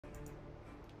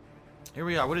Here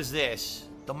we are. What is this?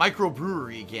 The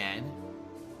microbrewery again.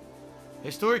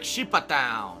 Historic Shipa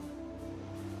Town.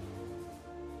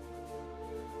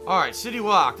 Alright, City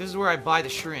Walk. This is where I buy the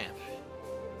shrimp.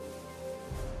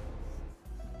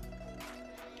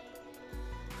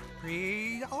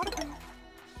 Please, order, please.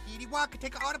 City Walk,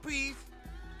 take an order, please.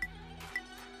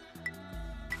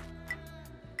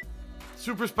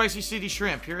 Super spicy city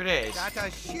shrimp. Here it is. That's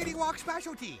a City Walk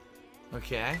specialty.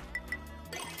 Okay.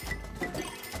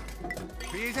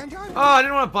 Please enjoy. Oh, I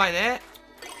didn't want to buy that.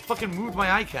 Fucking moved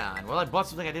my icon. Well, I bought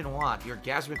something I didn't want. Your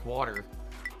orgasmic water.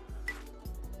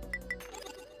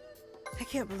 I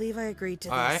can't believe I agreed to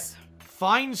this. Alright.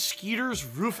 Find Skeeter's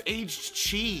roof-aged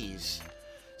cheese.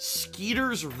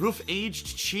 Skeeter's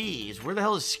roof-aged cheese. Where the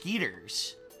hell is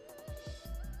Skeeter's?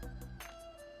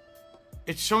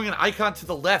 It's showing an icon to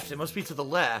the left. It must be to the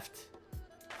left.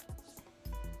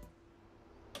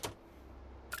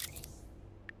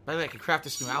 By the way, I can craft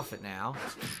this new outfit now.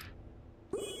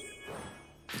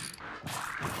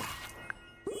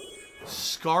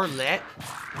 Scarlet.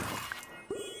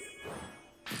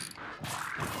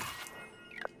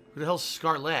 Who the hell's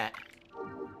Scarlet?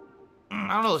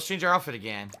 I don't know. Let's change our outfit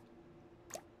again.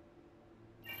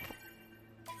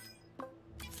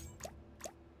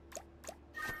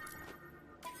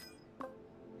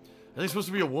 I think it's supposed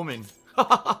to be a woman.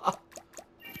 I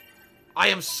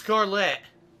am Scarlet,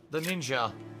 the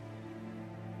ninja.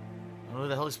 I don't know who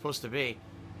the hell he's supposed to be.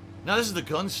 Now this is the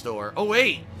gun store. Oh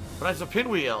wait, but it's a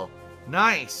pinwheel.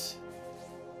 Nice.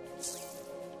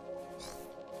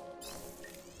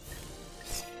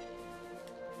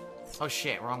 Oh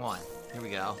shit, wrong one. Here we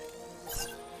go.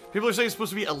 People are saying it's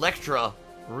supposed to be Electra.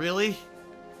 Really?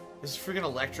 This is freaking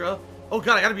Electra? Oh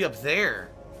god, I gotta be up there.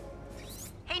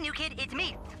 Hey new kid, it's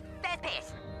me. Fast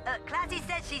Pass. Classy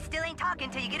says she still ain't talking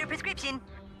till you get her prescription.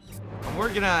 I'm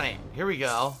working on it. Here we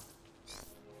go.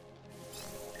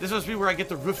 This must be where I get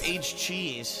the roof-aged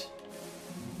cheese.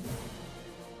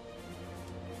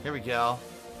 Here we go.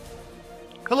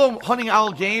 Hello, Hunting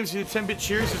Owl Games. 10-bit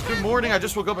cheers. Says, good morning. I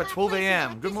just woke up at 12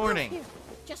 a.m. Good morning.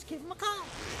 Just give him a call.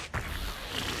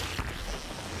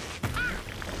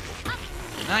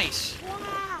 Nice.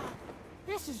 Wow,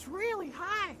 this is really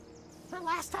high. The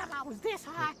last time I was this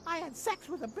high, I had sex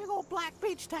with a big old black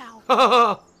beach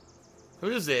towel. Who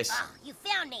is this? Oh, you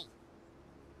found me.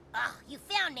 Oh, you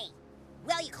found me.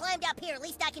 Well, you climbed up here.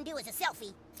 Least I can do is a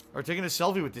selfie. We're taking a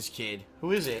selfie with this kid.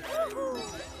 Who is it?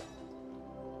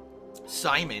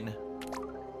 Simon.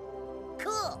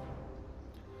 Cool.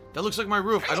 That looks like my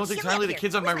roof. I don't think kindly the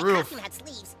kid's on my roof.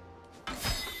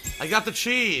 I got the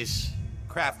cheese.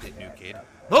 Craft it, new kid.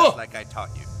 Oh! Just like I taught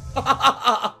you.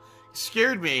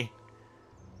 Scared me.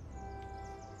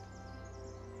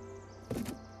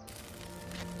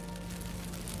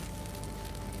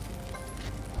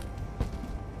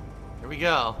 Here we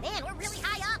go. Man, we're really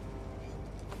high up.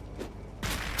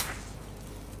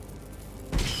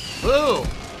 Ooh!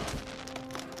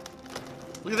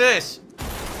 Look at this.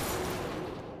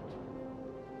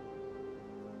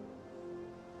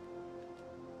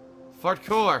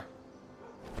 Fartcore.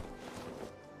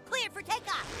 Cleared for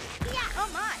takeoff. Yeah. Oh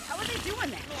my, how are they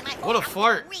doing that? Man, my What a whole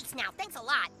fart. outfit reeks now. Thanks a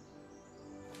lot.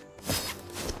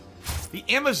 The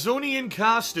Amazonian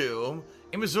costume,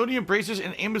 Amazonian braces,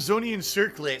 and Amazonian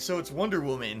circlet, so it's Wonder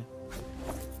Woman.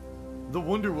 The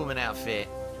Wonder Woman outfit.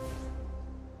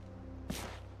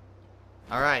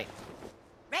 Alright.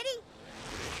 Ready?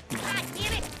 God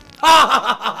damn it.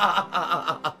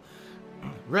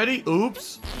 Ready?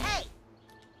 Oops. Hey.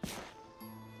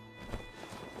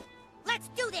 Let's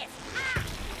do this. Ah.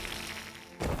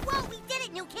 Whoa, we did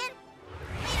it, new kid.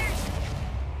 Later.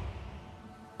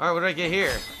 Alright, what did I get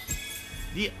here?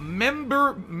 The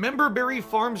Memberberry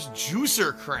Farms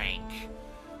Juicer Crank.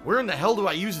 Where in the hell do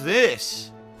I use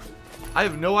this? I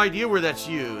have no idea where that's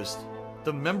used.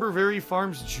 The Memberberry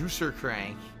Farms Juicer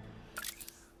Crank.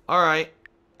 Alright.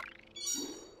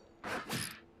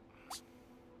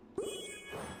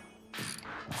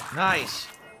 Nice.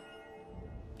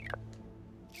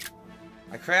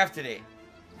 I crafted it.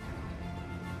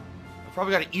 I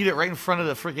probably gotta eat it right in front of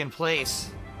the freaking place.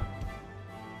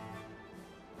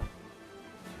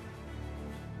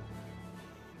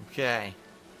 Okay.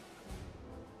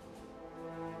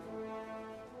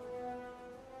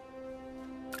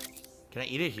 Can I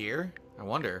eat it here? I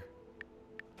wonder.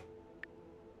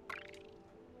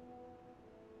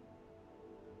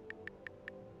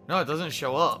 No, it doesn't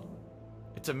show up.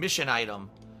 It's a mission item.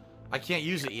 I can't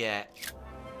use it yet.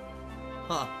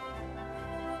 Huh.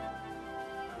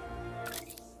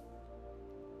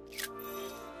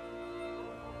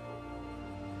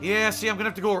 Yeah, see, I'm gonna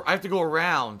have to go. I have to go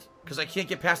around because I can't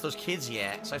get past those kids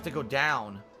yet, so I have to go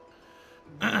down.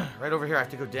 Right over here, I have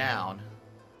to go down.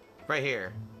 Right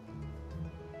here.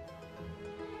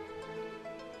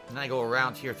 And then I go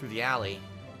around here through the alley.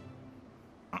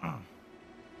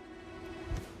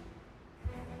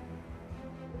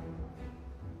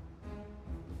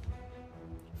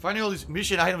 Finding all these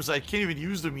mission items, I can't even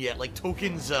use them yet. Like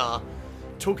tokens,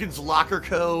 tokens locker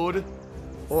code.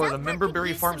 Or the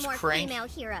Memberberry Farms crank. Female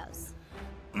heroes.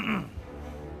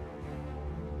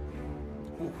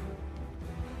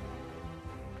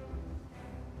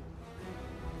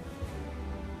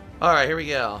 Alright, here we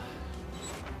go.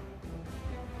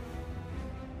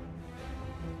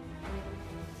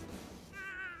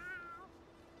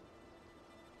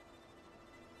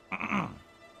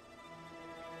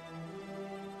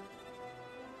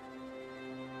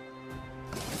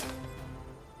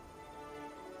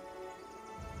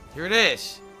 Here it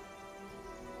is.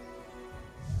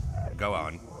 Go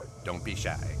on. Don't be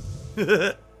shy.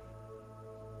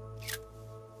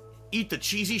 Eat the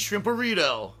cheesy shrimp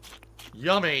burrito.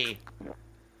 Yummy.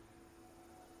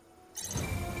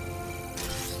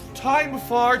 Time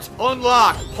fart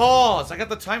unlock. Pause. I got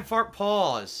the time fart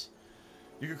pause.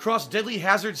 You can cross deadly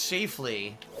hazards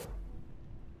safely.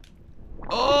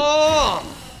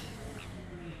 Oh!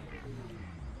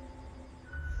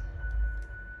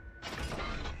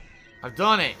 I've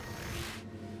done it.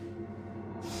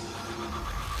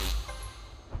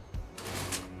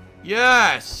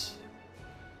 Yes.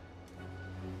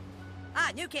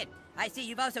 Ah, new kid. I see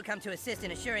you've also come to assist in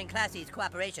assuring Classy's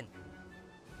cooperation.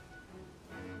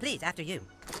 Please, after you.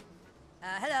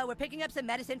 Hello, we're picking up some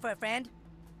medicine for a friend.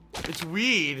 It's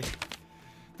weed.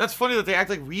 That's funny that they act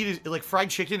like weed is like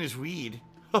fried chicken is weed.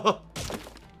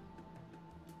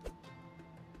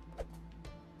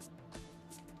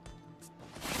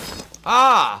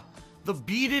 Ah, the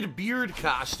beaded beard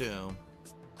costume.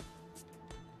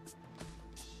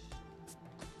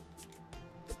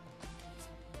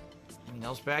 Anything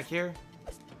else back here?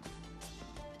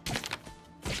 I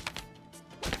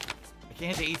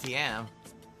can't hit the ATM.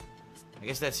 I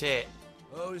guess that's it.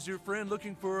 Oh, is your friend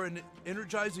looking for an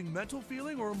energizing mental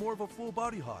feeling or more of a full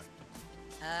body high?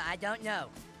 I don't know.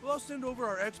 Well, I'll send over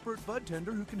our expert bud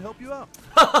tender who can help you out.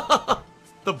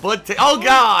 The bud oh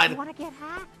God! You wanna get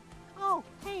high? Oh,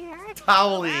 hey Eric.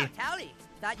 Towley. Oh, wow, Towley.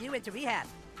 Thought you went to rehab.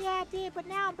 Yeah, I did, but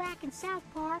now I'm back in South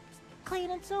Park.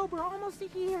 Clean and sober, almost a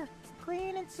year.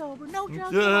 Clean and sober, no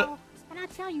drugs at all. And I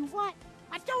tell you what,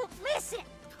 I don't miss it.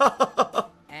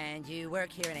 And you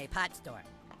work here in a pot store.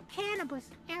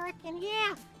 Cannabis, Eric, and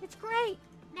yeah, it's great.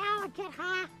 Now I get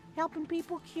high, helping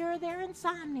people cure their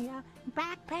insomnia,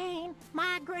 back pain,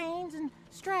 migraines, and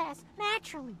stress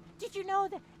naturally. Did you know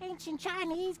that ancient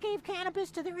Chinese gave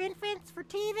cannabis to their infants for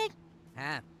teething?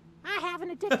 Huh. I have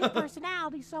an addictive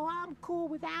personality, so I'm cool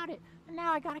without it. And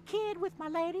now I got a kid with my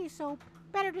lady, so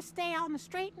better to stay on the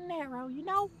straight and narrow, you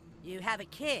know? You have a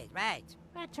kid, right?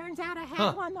 It turns out I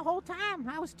had one the whole time.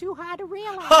 I was too high to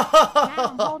realize. Now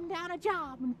I'm holding down a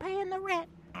job and paying the rent.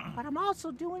 But I'm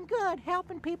also doing good,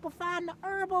 helping people find the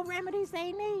herbal remedies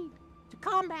they need to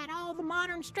combat all the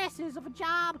modern stresses of a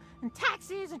job and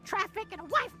taxes and traffic and a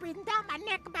wife breathing down my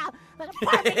neck about the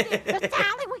apartment. The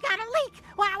Tally, we got a leak.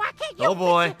 Why can't you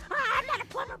fix it? I'm not a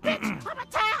plumber, bitch. I'm a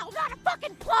towel, not a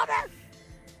fucking plumber.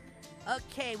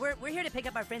 Okay, we're here to pick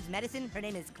up our friend's medicine. Her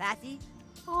name is Classy.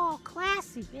 Oh,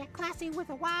 Classy. Yeah, Classy with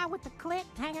a Y with the clit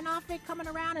hanging off it, coming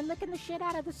around and licking the shit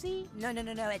out of the sea. No.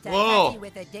 It's a Classy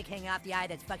with a dick hanging off the eye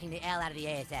that's fucking the L out of the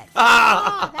ASS.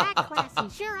 Oh, that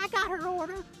Classy. Sure, I got her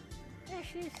order. Yeah,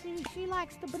 she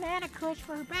likes the banana kush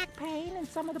for her back pain and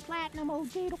some of the platinum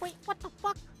OG to wait. What the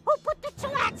fuck? Who put the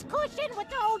chillax cushion with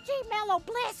the OG mellow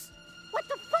bliss? What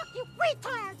the fuck, you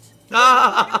retards?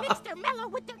 They mix their mellow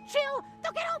with their chill.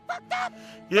 They'll get all fucked up.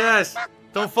 Yes.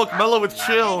 Don't fuck mellow with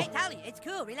chill. Hey, Tally, it's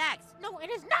cool. Relax. No, it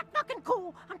is not fucking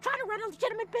cool. I'm trying to run a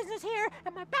legitimate business here,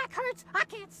 and my back hurts. I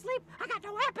can't sleep. I got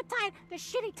no appetite. This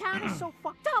shitty town is so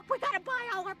fucked up. We gotta buy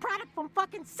all our product from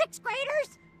fucking 6th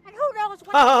graders. And who knows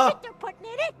what shit they're putting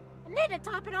in it. And then to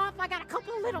top it off, I got a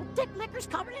couple of little dick lickers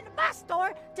coming into my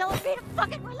store telling me to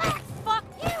fucking relax. Fuck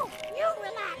you. You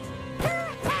relax. You're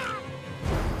a town.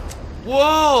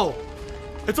 Whoa!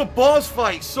 It's a boss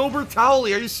fight. Sober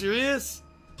Towley. Are you serious?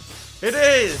 It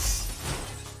is.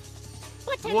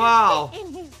 Wow.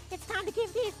 In here. It's time to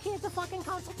give these kids a fucking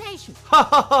consultation. Ha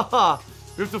ha ha ha.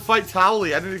 We have to fight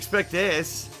Towley. I didn't expect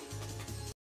this.